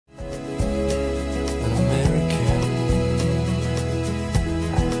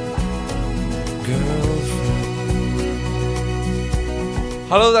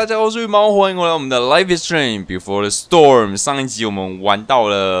Hello， 大家好，我是羽毛，欢迎回来我们的 Live Stream Before the Storm。上一集我们玩到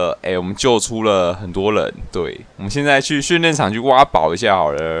了，我们救出了很多人。对，我们现在去训练场去挖宝一下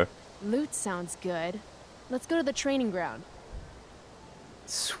好了。Loot sounds good. Let's go to the training ground.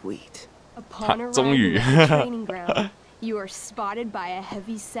 Sweet. Upon arriving at the training ground, you are spotted by a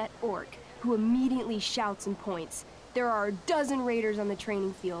heavy-set orc who immediately shouts and points. There are a dozen raiders on the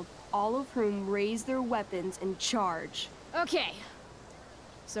training field, all of whom raise their weapons and charge. Okay.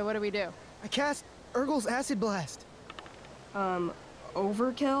 So what do we do? I cast Urgel's Acid Blast.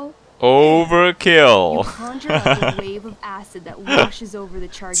 Overkill? Overkill. You conjure up a wave of acid that washes over the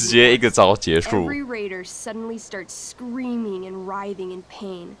charging. 直接一个招结束。 Every raider suddenly starts screaming and writhing in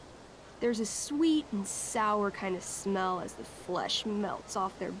pain. There's a sweet and sour kind of smell as the flesh melts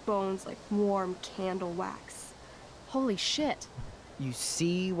off their bones like warm candle wax. Holy shit. You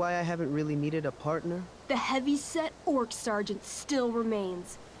see why I haven't really needed a partner? The heavy-set orc sergeant still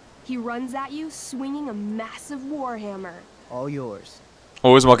remains. He runs at you, swinging a massive warhammer. All yours.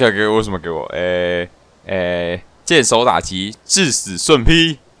 为什么给我？为什么给我？剑手打击，致死顺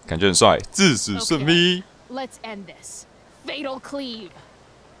劈，感觉很帅。致死顺劈。Let's end this. Fatal cleave.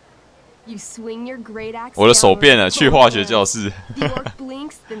 You swing your great axe. 我的手变了，去化学教室。 The orc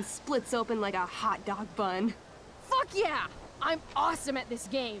blinks, then splits open like a hot dog bun. Fuck yeah! I'm awesome at this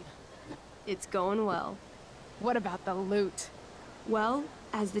game. It's going well. What about the loot? Well,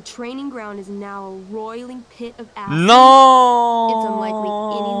 as the training ground is now a roiling pit of acid, No! it's unlikely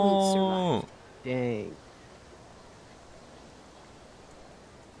any loot survived. Dang.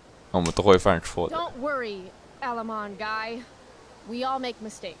 我们都会犯错的。 Don't worry, Alamon guy. We all make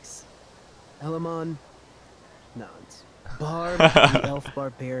mistakes. Elamon, nods. Barb, the elf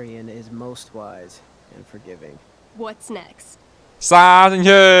barbarian, is most wise and forgiving. What's next? 杀进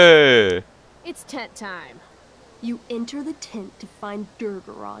去！ It's tent time. You enter the tent to find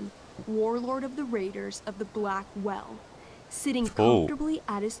Durgaron, warlord of the raiders of the Black Well, sitting comfortably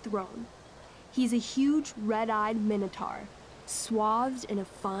at his throne. He's a huge red-eyed minotaur, swathed in a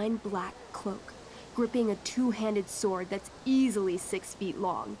fine black cloak, gripping a two-handed sword that's easily 6 feet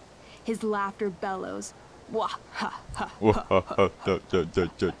long. His laughter bellows, "Wah ha ha ha ha."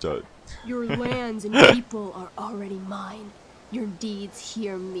 Your lands and people are already mine. Your deeds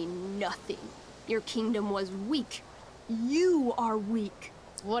here mean nothing. Your kingdom was weak. You are weak.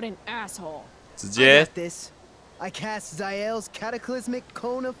 What an asshole. 直 I 接 got this. I cast Zael's cataclysmic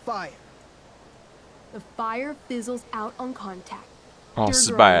cone of fire. The fire fizzles out on contact. 哦，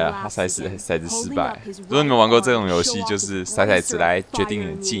失败了，他骰子失败。如果你们玩过这种游戏，就是骰骰子来决定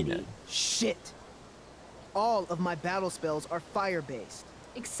你的技能。 Shit. All of my battle spells are fire-based.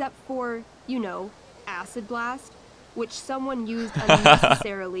 Except for, you know, Acid Blast, which someone used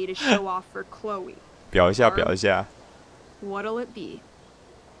unnecessarily to show off for Chloe. 表一下。 What'll it be?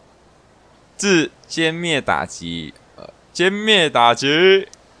 歼灭打击，歼灭打击。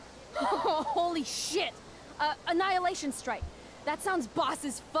 Holy shit! Annihilation Strike. That sounds boss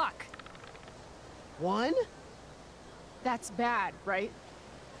as fuck. One? That's bad, right?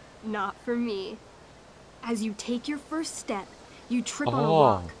 Not for me. As you take your first step, you trip on a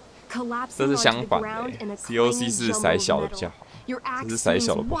rock, collapsing onto the ground in a clanging jumble of metal. Your axe swings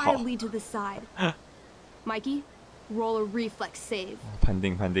wildly to the side. Mikey, roll a reflex save. 判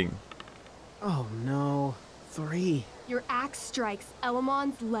定。 Oh no. 3. Your axe strikes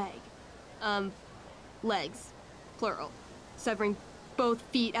Elamon's leg. Legs, plural, severing both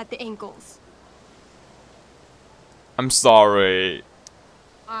feet at the ankles. I'm sorry.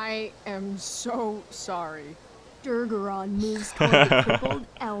 I am so sorry. Durgaron moves toward the crippled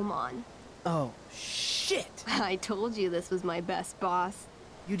Elmon. Oh, shit. I told you this was my best boss.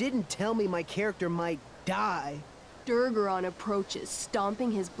 You didn't tell me my character might die. Durgaron approaches,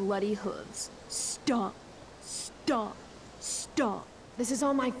 stomping his bloody hooves. Stomp, stomp, stomp. This is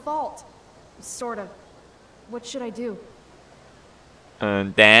all my fault. Sort of. What should I do?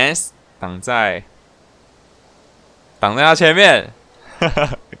 Dance 挡在他前面，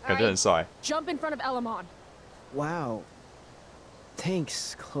感觉很帅。 Jump in front of Elamon. Wow.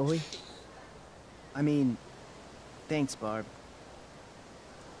 Thanks, Chloe. I mean, thanks, Barb.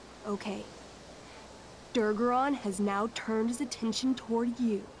 Okay. Durgaron has now turned his attention toward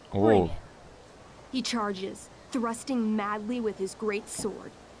you. Oh. He charges, thrusting madly with his great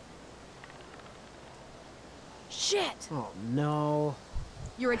sword. Shit! Oh no.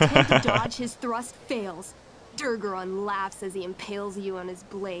 Your attempt to dodge his thrust fails. Durgaron laughs as he impales you on his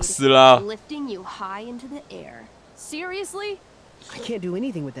blade, 死了。 lifting you high into the air. Seriously? I can't do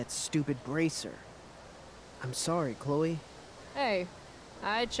anything with that stupid bracer. I'm sorry, Chloe. Hey,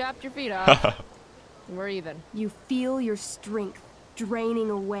 I chopped your feet off. We're even. You feel your strength draining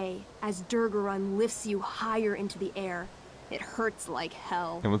away as Durgaron lifts you higher into the air. It hurts like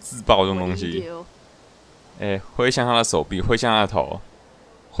hell. 有没有自爆这种 What 东 do 西？ you do? 哎，挥向他的手臂，挥向他的头，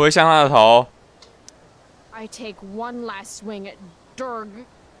挥向他的头。 I take one last swing at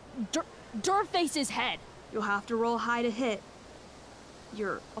Durface's head. You'll have to roll high to hit.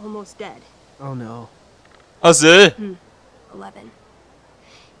 You're almost dead. Oh no. 20。11.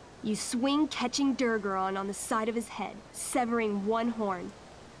 You swing, catching Durgaron on the side of his head, severing one horn.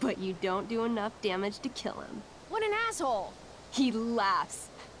 But you don't do enough damage to kill him. What an asshole! He laughs,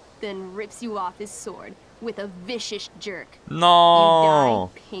 then rips you off his sword with a vicious jerk. No. You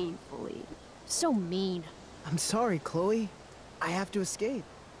die painfully. So mean. I'm sorry, Chloe. I have to escape.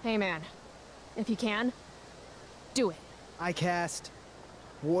 Hey man, if you can, do it. I cast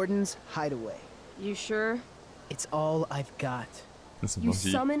Warden's Hideaway. You sure? It's all I've got. 那什么 You 东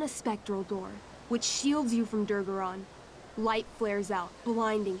西？ summon a spectral door, which shields you from Durgaron. Light flares out,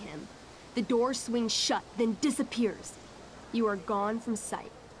 blinding him. The door swings shut, then disappears. You are gone from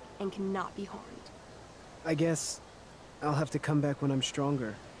sight and cannot be harmed. I guess I'll have to come back when I'm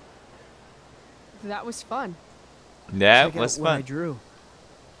stronger. That was fun. That Check out was what I fun。 drew.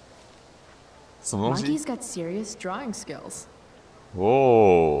 什么东西？ Monkey's got serious drawing skills.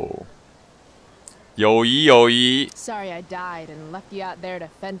 哦，友谊，友谊。 Sorry I died and left you out there to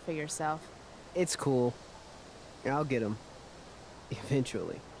fend for yourself. It's cool. I'll get him.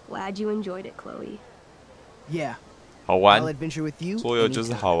 Eventually. Glad you enjoyed it, Chloe. Yeah. 好 I'll 玩， adventure with you. 桌游就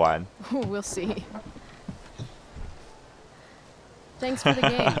是 anytime. 好玩。 We'll see. Thanks for the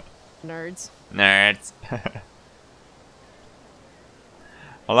game, nerds. Nerds 。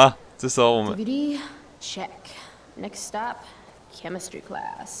好了，这时候我们 DVD, check. Next stop, chemistry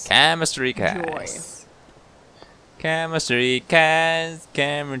class. chemistry class。Chemistry class,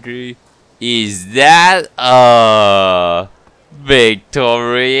 chemistry. Is that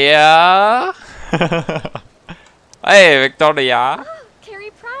Victoria? 哎，Victoria。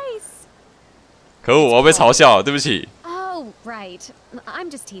 Carrie Price! 可恶，我要被嘲笑了，对不起。 Oh, right. I'm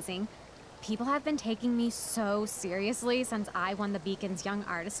just teasing. People have been taking me so seriously since I won the Beacon's Young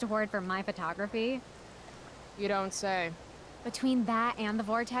Artist Award for my photography. You don't say. Between that and the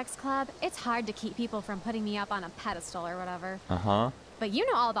Vortex Club, it's hard to keep people from putting me up on a pedestal or whatever. But you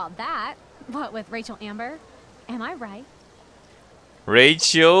know all about that. What with Rachel Amber? Am I right?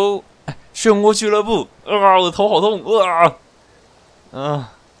 Rachel，漩涡俱乐部，我的头好痛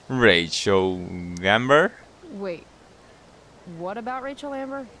，Rachel Amber， Wait. What about Rachel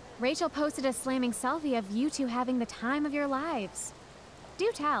Amber? Rachel posted a slamming selfie of you two having the time of your lives.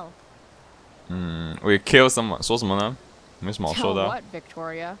 Do tell. We kill someone，说什么呢？没什么好 Tell 说的啊。 what,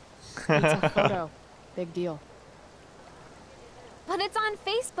 Victoria? It's a photo. Big deal. But it's on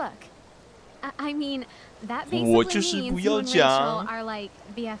Facebook. I mean, that 我 basically 就是不 means 要 you and Rachel 讲。 are like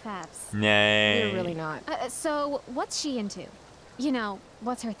BFFs. We're really not. So what's she into? You know,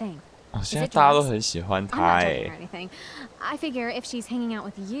 what's her thing? 哦，现在大家都很喜欢 I'm 他 not judging or 哎。 anything. I figure if she's hanging out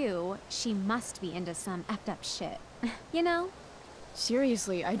with you, she must be into some effed up shit. You know?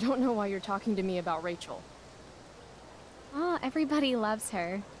 Seriously, I don't know why you're talking to me about Rachel. Oh, everybody loves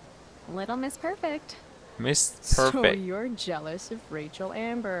her. Little Miss Perfect. Miss So Perfect， you're jealous of Rachel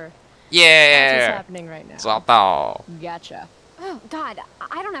Amber. That's what's 耶， happening right now. 抓到。 Gotcha. Oh, God,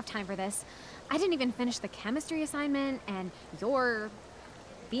 I don't have time for this. I didn't even finish the chemistry assignment, and you're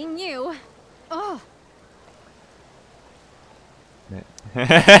being you. Oh,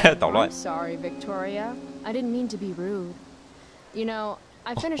 捣乱 I'm。sorry, Victoria. I didn't mean to be rude. You know,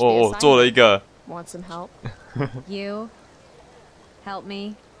 I finished 哦 the 哦，做了一 assignment. 个 Want some help? you? Help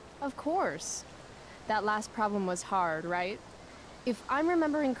me? Of course. That last problem was hard, right? If I'm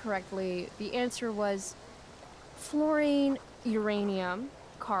remembering correctly, the answer was fluorine, uranium,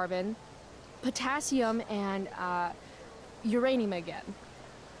 carbon, potassium, and uranium again.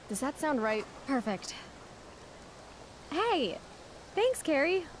 Does that sound right? Perfect. Hey, thanks,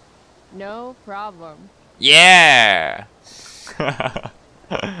 Carrie. No problem. 耶。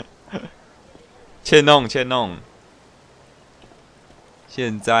欠弄欠弄。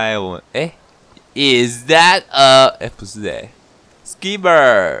现在我们哎 ，Is that a 哎不是哎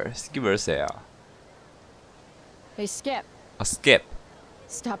 ，Skipper 谁啊？ Hey, Skip. 啊 Skip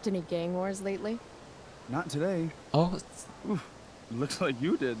Stopped any gang wars lately? Not today. 哦， Looks like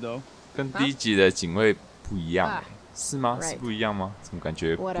you did, though. 跟第一集的警卫不一样啊是吗？ right 是不一样吗？怎么感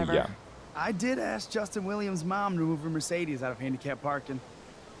觉不一 Whatever 样？ I did ask Justin Williams' mom to move her Mercedes out of handicap parking.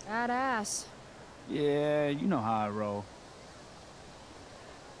 Badass. Yeah, you know how I roll.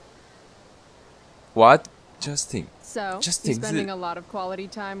 What Justin？ So, Justin you 是 spending a lot of quality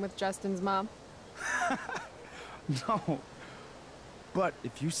time with Justin's mom? No. But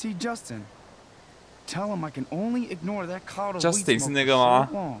if you see Justin, tell him I can only ignore that cloud of Justin weed 是 smoke 那 for 个 so 吗？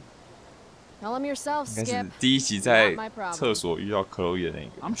 long. Tell him yourself, 应该是 Skip. 第一集在 Not my problem. 厕所遇到 Chloe 的那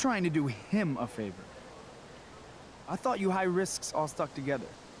个。 I'm trying to do him a favor. I thought you high risks all stuck together.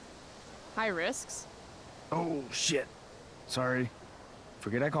 High risks? Oh, shit. Sorry.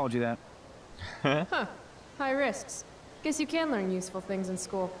 Forget I called you that. Huh. High risks. Guess you can learn useful things in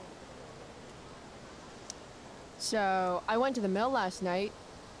school. So, I went to the mill last night.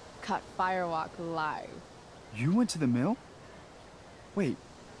 Cut Firewalk live. You went to the mill? Wait,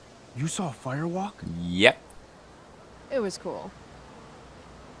 you saw a firewalk? Yep. It was cool.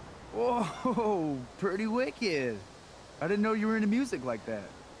 Whoa, pretty wicked. I didn't know you were into music like that.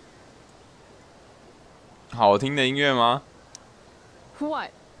 好听的音乐吗？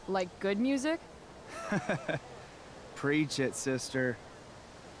 What? Like good music? Preach it, sister.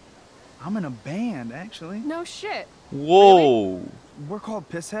 I'm in a band, actually. No shit. Whoa. We're called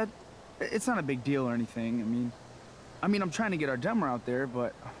Pisshead. It's not a big deal or anything. I mean, I'm trying to get our demo out there,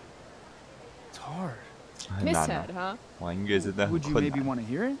 but it's hard. 很难 Misshead, 啊 huh? 玩音乐真的很 Would you 困 maybe 难。 want to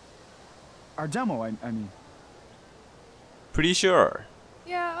hear it? Our demo, I mean. Pretty sure.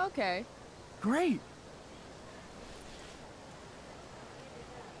 Yeah, okay. Great.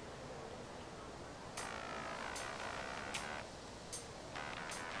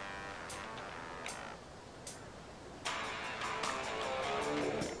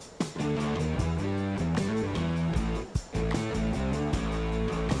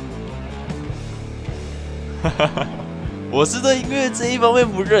 Haha 我是对音乐这一方面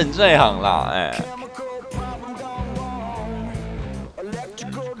不是很在行啦，哎。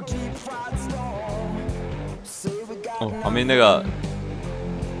哦，旁边那个，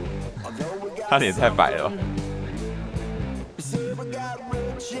他脸太白了吧。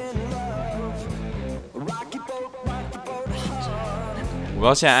我不知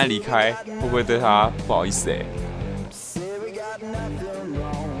道现在爱离开会不会对他不好意思哎。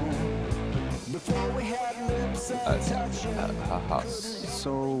好。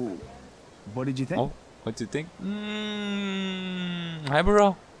 So, what did you think? Oh, what do you think? 还不知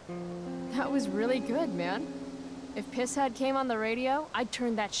道。 That was really good, man. If Pisshead came on the radio, I'd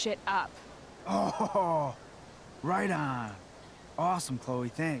turn that shit up. Oh, right on. Awesome, Chloe.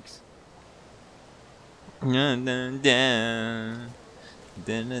 Thanks.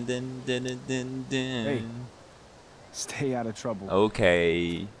 Hey, stay out of trouble.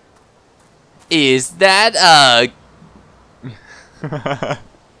 Okay. Is that a...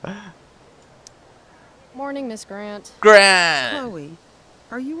 Morning, Miss Grant. Grant? Chloe,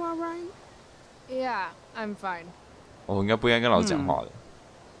 are you all right? Yeah, I'm fine. 我应该不应该跟老师讲话的。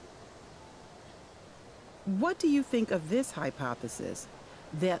 What do you think of this hypothesis?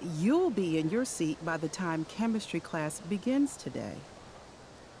 That you'll be in your seat by the time chemistry class begins today.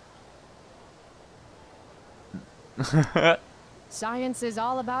 Science is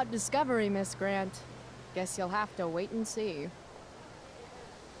all about discovery, Miss Grant. Guess you'll have to wait and see.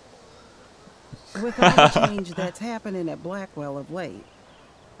 With all the change that's happening at Blackwell of late,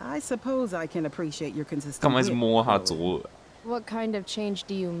 I suppose I can appreciate your consistent 干嘛一直 wit, 摸他 Chloe. 左耳？ What kind of change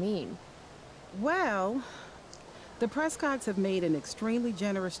do you mean? Well, the Prescotts have made an extremely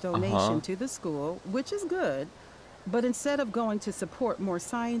generous donation to the school, which is good. But instead of going to support more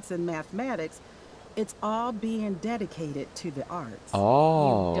science and mathematics, it's all being dedicated to the arts.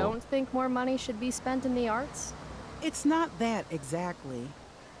 Oh. You don't think more money should be spent in the arts? It's not that exactly.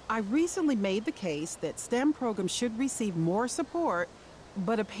 I recently made the case that STEM programs should receive more support,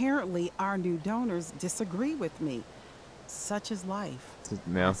 but apparently our new donors disagree with me. Such is life. 这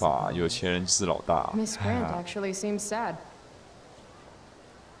没办法，有钱人就是老大。 Miss Grant actually seems sad.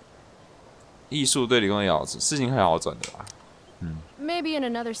 艺术对理工也好，事情会好转的啦。 Maybe in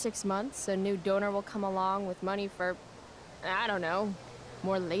another 6 months, a new donor will come along with money for, I don't know,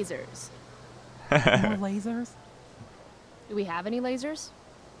 more lasers. More lasers? Do we have any lasers?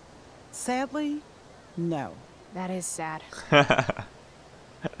 Sadly, no. That is sad.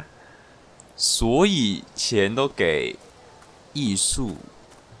 所以钱都给艺术。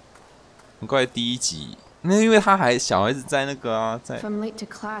很快第一集，那因为他还小孩子在那个啊，在 If I'm late to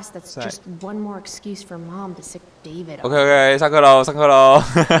class, that's just one more excuse for mom to sick David off. OK， 上课喽，上课喽，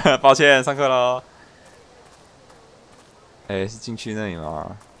抱歉，上课喽。哎，是进去那里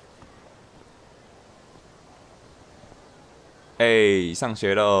吗？哎，上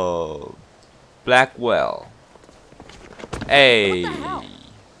学喽 ，Blackwell。哎。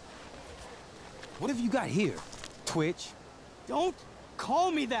 What have you got here? Twitch? Don't call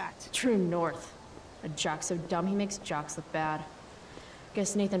me that! True North. A jock so dumb he makes jocks look bad.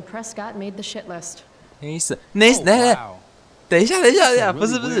 Guess Nathan Prescott made the shit list. Nathan， Oh, wow. 等一下，不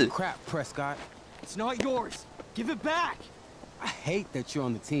是 Crap, Prescott. It's not yours. Give it back. I hate that you're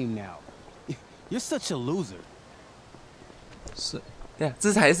on the team now. You're such a loser. 是，对呀，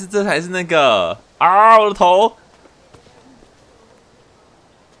这才是那个啊，我的头。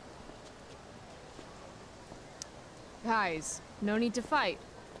Guys, no need to fight.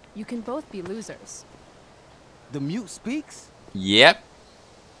 You can both be losers. The mute speaks? Yep.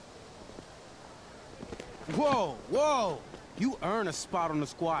 Whoa. You earn a spot on the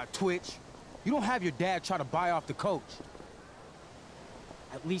squad, Twitch. You don't have your dad try to buy off the coach.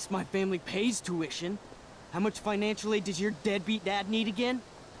 At least my family pays tuition. How much financial aid does your deadbeat dad need again?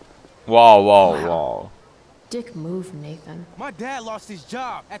 Wow. Dick move, Nathan. My dad lost his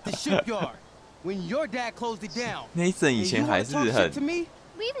job at the shipyard when your dad closed it down. Nathan 以前还是很 Leave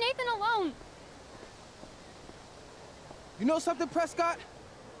Nathan alone. You know something, Prescott?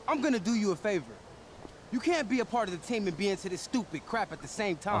 I'm gonna do you a favor. You can't be a part of the team and be into this stupid crap at the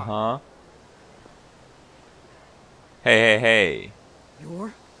same time. Hey.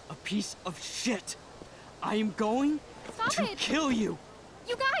 You're a piece of shit. I am going to kill you.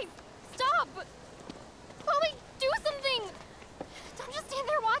 You guys, stop! Chloe, do something! Don't just stand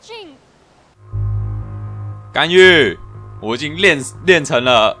there watching. 干预，我已经练成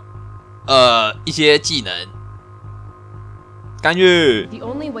了一些技能。干预。 The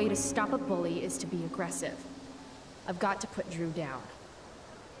only way to stop a bully is to be aggressive. I've got to put Drew down.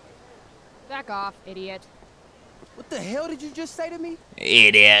 Back off, idiot. What the hell did you just say to me?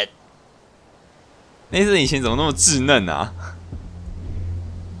 Idiot. 那次以前怎么那么稚嫩啊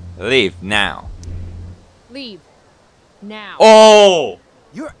 ？Leave now. Leave now. Oh.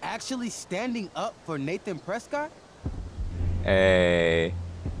 You're actually standing up for Nathan Prescott? Hey.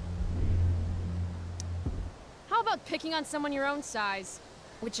 How about picking on someone your own size,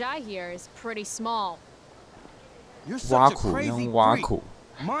 which I hear is pretty small? You're such a crazy freak. 挖苦，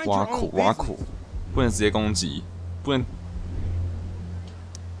 Mind your own 挖 business. 苦，不能直接攻击，不能。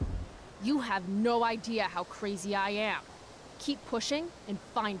 You have no idea how crazy I am. Keep pushing and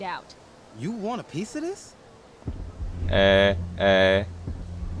find out. You want a piece of this?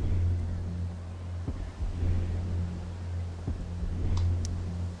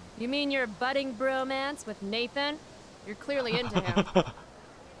 You mean your budding bromance with Nathan? You're clearly into him.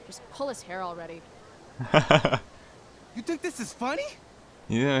 Just pull his hair already. You think this is funny?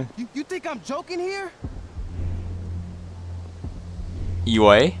 Yeah. You think I'm joking here? 以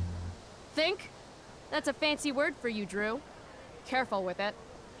为 Think? That's a fancy word for you, Drew. Careful with it.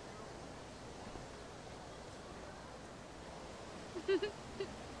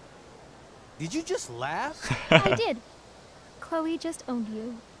 Did you just laugh? I did. Chloe just owned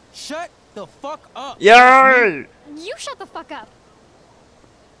you. Shut the fuck up. Yeah. You shut the fuck up.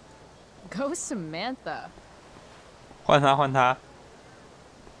 Go Samantha. 换他。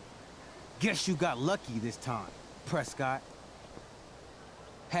 Guess you got lucky this time, Prescott.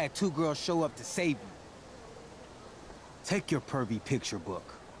 Had two girls show up to save you. Take your pervy picture book.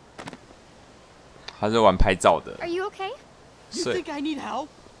 他是玩拍照的。 Are you okay? You think I need help?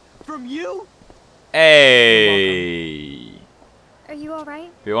 From you? 哎， Are you alright?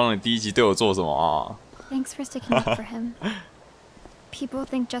 别忘了你第一集对我做什么啊！ Thanks for sticking up for him. People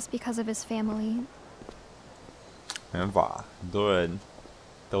think just because of his family. 没办法，很多人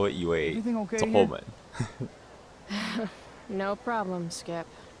都会以为 Everything okay 走后门。 No problem, Skip.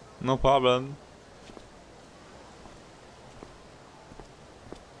 No problem.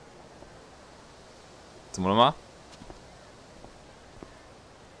 怎么了吗？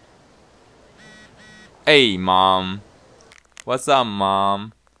哎 ，Mom，What's up,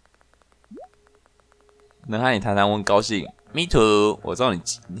 Mom？ 能和你谈谈，我很高兴。Me too， 我知道你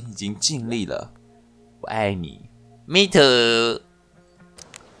已经尽力了，我爱你。Me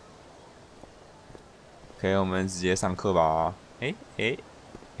too。OK， 我们直接上课吧。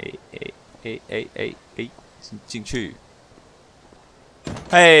进去。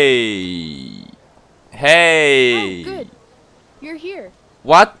嘿。 Hey! Oh, good. You're here.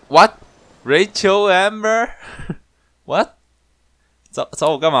 What? Rachel Amber? What? 找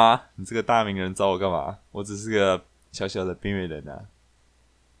我干嘛？你这个大名人找我干嘛？我只是个小小的边缘人啊。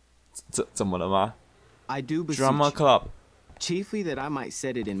怎么了吗 I do beseech Drama Club. chiefly that I might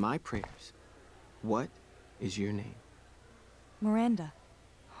set it in my prayers. What is your name? Miranda.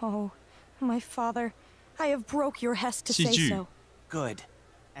 Oh, my father, I have broke your hest to say so. Good.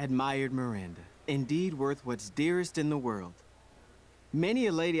 Admired Miranda. Indeed worth what's dearest in the world. Many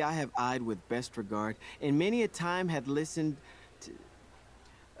a lady I have eyed with best regard, and many a time had listened to...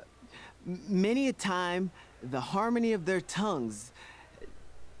 many a time the harmony of their tongues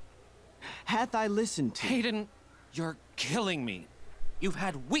hath I listened to. Hayden, you're killing me. You've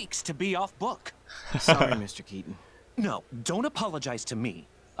had weeks to be off book. Sorry, Mr. Keaton. No, don't apologize to me.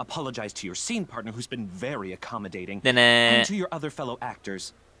 Apologize to your scene partner who's been very accommodating. Da-da. And to your other fellow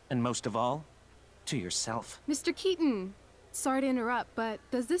actors. And most of all, to yourself. Mr. Keaton, sorry to interrupt, but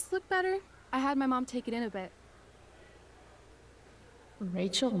does this look better? I had my mom take it in a bit.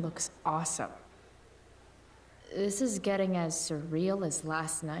 Rachel looks awesome. This is getting as surreal as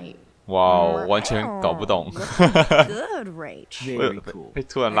last night. Wow, 完全搞不懂。 Good, Rach. Very cool. 被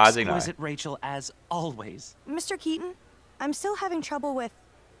突然拉进来。 Exquisite Rachel, as always. Mr. Keaton, I'm still having trouble with...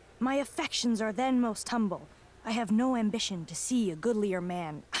 My affections are then most humble. I have no ambition to see a goodlier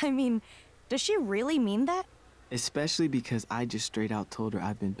man. I mean, does she really mean that? Especially because I just straight out told her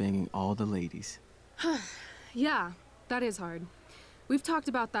I've been banging all the ladies. Yeah, that is hard. We've talked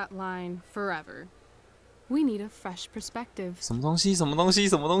about that line forever. We need a fresh perspective. 什么东西？什么东西？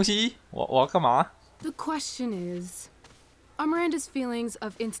什么东西？我要干嘛？ The question is, are Miranda's feelings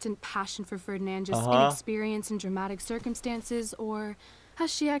of instant passion for Ferdinand just inexperience in dramatic circumstances, or has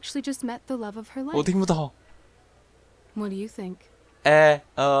she actually just met the love of her life? 我听不懂。 What do you think?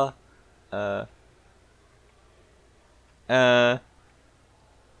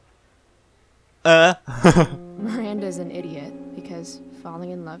 Miranda's an idiot because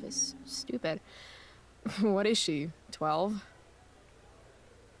falling in love is stupid. What is she, 12?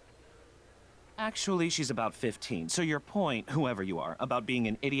 Actually, she's about 15, so your point, whoever you are, about being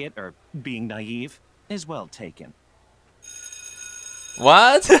an idiot or being naive, is well taken.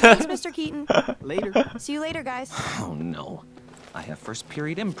 What? Thanks, Mr. Keaton. Later. See you later, guys. Oh no. I have first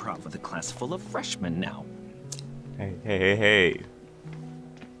period improv with a class full of freshmen now. Hey, hey, hey, hey.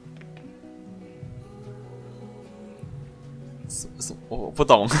 我不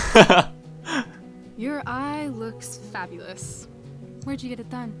懂。 Your eye looks fabulous. Where'd you get it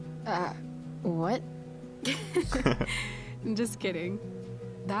done? What? Just kidding.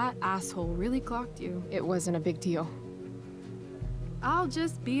 That asshole really clocked you. It wasn't a big deal. I'll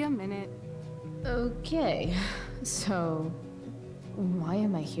just be a minute. Okay, so why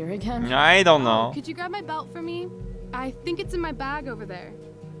am I here again? I don't know. Oh, could you grab my belt for me? I think it's in my bag over there.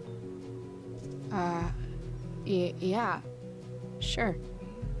 Yeah, sure.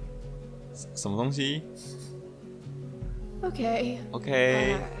 什么东西 Okay.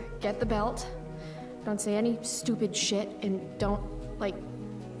 Okay. Get the belt. Don't say any stupid shit and don't, like,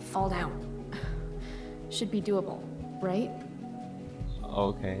 fall down. Should be doable, right?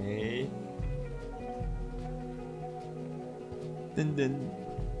 Okay. 噔噔，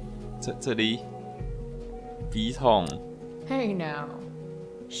这里，笔筒。 Hey now.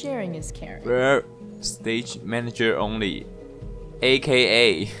 Sharing is caring. We're stage manager only,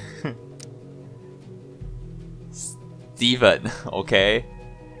 AKA Steven. OK.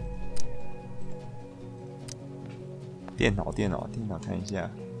 电脑，看一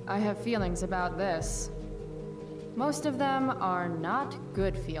下。 I have feelings about this. Most of them are not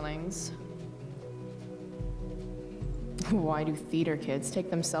good feelings. Why do theater kids take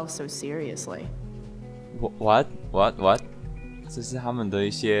themselves so seriously? What? 这是他们的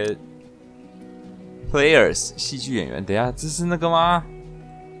一些 players 戏剧演员。等一下，这是那个吗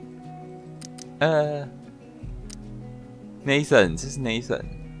？Nathan， 这是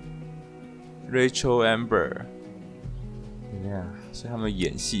Nathan。Rachel Amber。怎么样？所以他们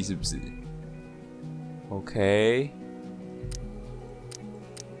演戏是不是 ？OK。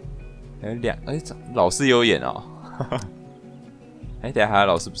还有老师有演哦。等一下还有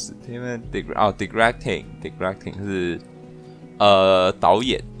老师不是？因为 directing 是导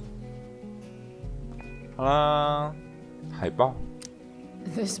演。好啦，海报。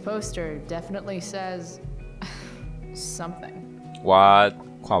 This poster definitely says something. What?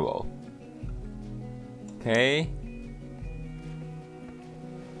 看无 ？OK。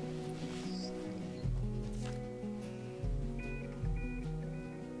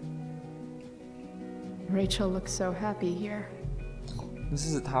 Rachel looks so happy here. 那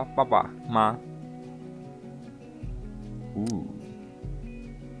是他爸爸吗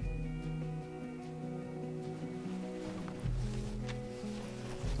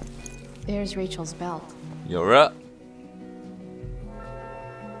？There's Rachel's belt. 有了。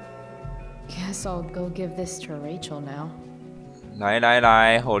 Guess I'll go give this to Rachel now.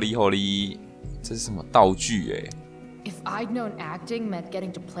 来，Holy， 这是什么道具欸？ If I'd known acting meant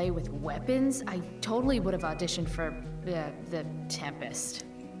getting to play with weapons, I totally would have auditioned for the Tempest.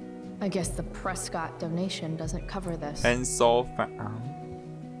 I guess the Prescott donation doesn't cover this. And so fun.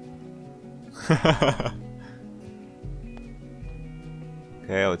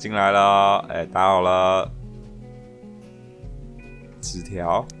 OK， 我进来了，打好了。纸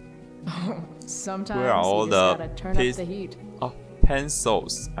条。Sometimes Where are all you just the gotta turn up the heat. Oh,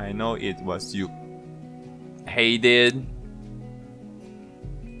 pencils. I know it was you. Hayden.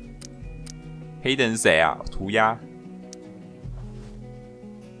 Hayden 是谁啊？涂鸦。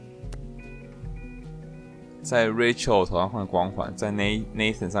在 Rachel 头上换光环，在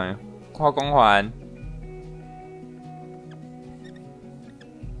Nathan 上面画光环。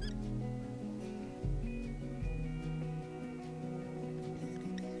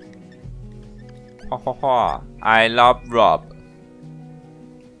画画画 I love Rob.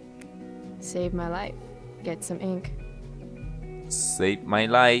 Save my life. Get some ink. Save my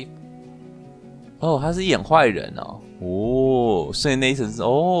life. 哦，他是演坏人哦。哦，所以 Nathan 是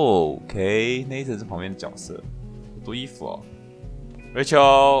哦 ，OK，Nathan 是旁边的角色。好多衣服哦。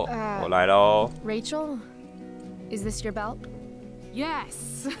Rachel，、我来喽。Rachel, is this your belt?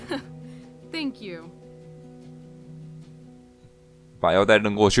 Yes. Thank you. 把腰带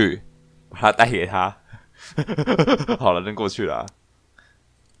扔过去，把它带给他。好了，扔过去了。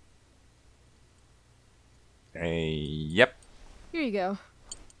Yep. Here you go.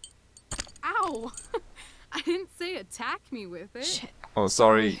 Ow! I didn't say attack me with it. Shit. Oh,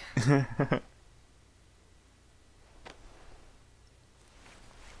 sorry.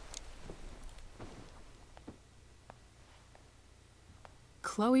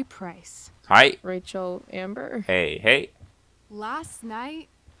 Chloe Price. Hi. Rachel Amber. Hey, hey. Last night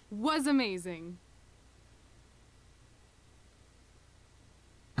was amazing.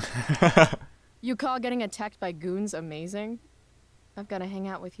 You call getting attacked by goons amazing? I've got to hang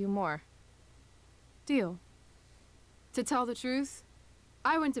out with you more. Deal. To tell the truth,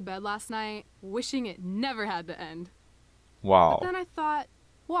 I went to bed last night wishing it never had to end. Wow. But then I thought,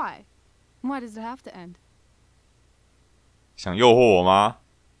 why? Why does it have to end? 想诱惑我吗？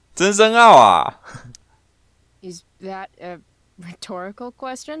真深奥啊！ Is that a rhetorical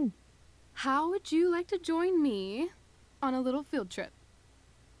question? How would you like to join me on a little field trip?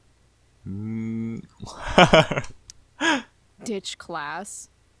 Ditch class?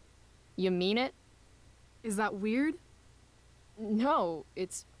 You mean it? Is that weird? No,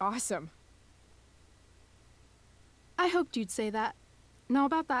 it's awesome. I hoped you'd say that. Now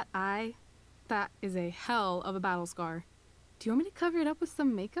about that eye, that is a hell of a battle scar. Do you want me to cover it up with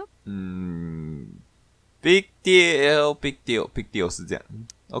some makeup? Big deal, big deal, big deal 是这样。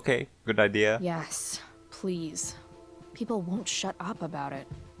Okay, good idea. Yes, please. People won't shut up about it.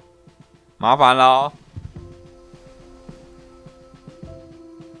 麻烦喽。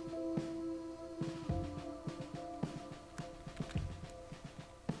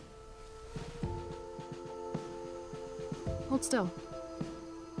Hold still.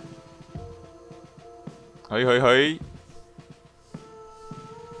 嘿嘿嘿。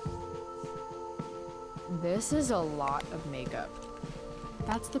This is a lot of makeup.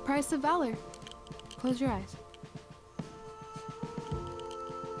 That's the price of valor. Close your eyes.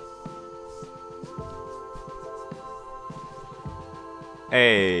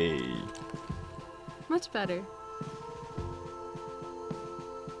 Hey. Much better.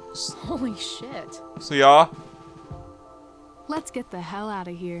 Holy shit. 是呀。Let's get the hell out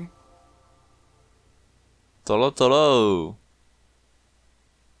of here. 走喽，走喽。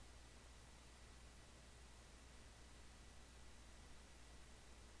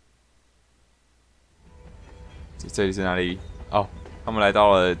这里是哪里？哦，他们来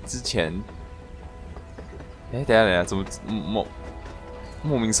到了之前。哎，等一下，怎么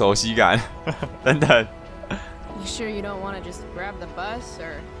莫名熟悉感？等等。You sure you don't want to just grab the bus,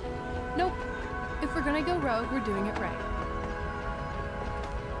 or? Nope. If we're gonna go rogue, we're doing it right.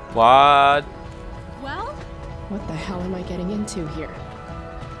 What? Well? What the hell am I getting into here?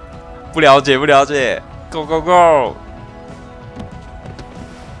 不了解，不了解。Go go go!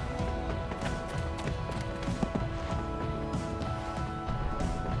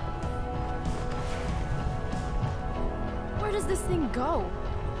 Where does this thing go?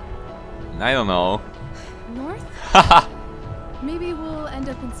 I don't know. North? Maybe we'll end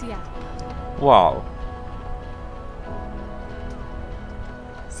up in Seattle. Wow.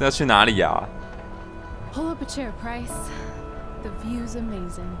 是要去哪里呀？Pull up a chair, Price. The view's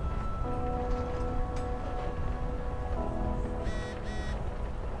amazing.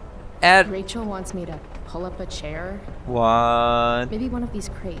 Rachel wants me to pull up a chair. What? Maybe one of these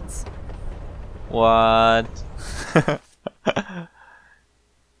crates. What?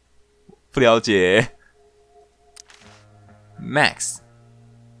 不了解。Max.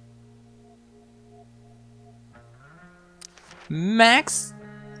 Max?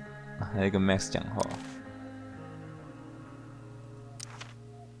 还有一个 Max 讲话。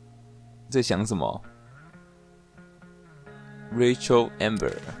在想什么 ？Rachel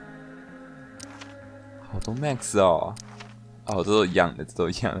Amber. 好多 Max 哦，哦，这都一样的，这都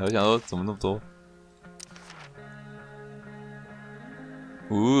一样的。我想说，怎么那么多？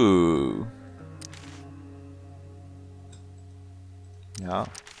呜，好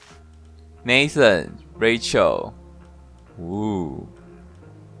 ，Nathan、Rachel， 呜，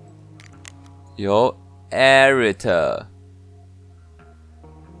有 Eric。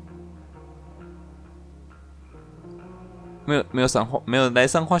 没有来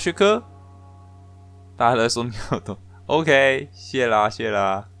上化学课，大家都说你好多 ，OK， 谢啦，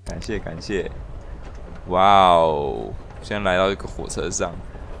感谢，哇哦，现在来到一个火车上，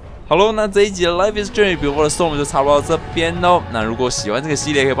好喽，那这一集的 Life is Strange Before the Storm 就差不多到这边喽。那如果喜欢这个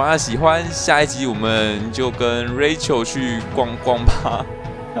系列，可以帮他喜欢，下一集我们就跟 Rachel 去逛逛吧。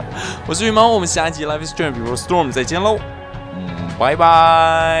我是羽毛，我们下一集 Life is Strange Before the Storm 再见喽，拜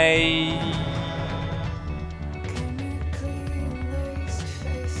拜。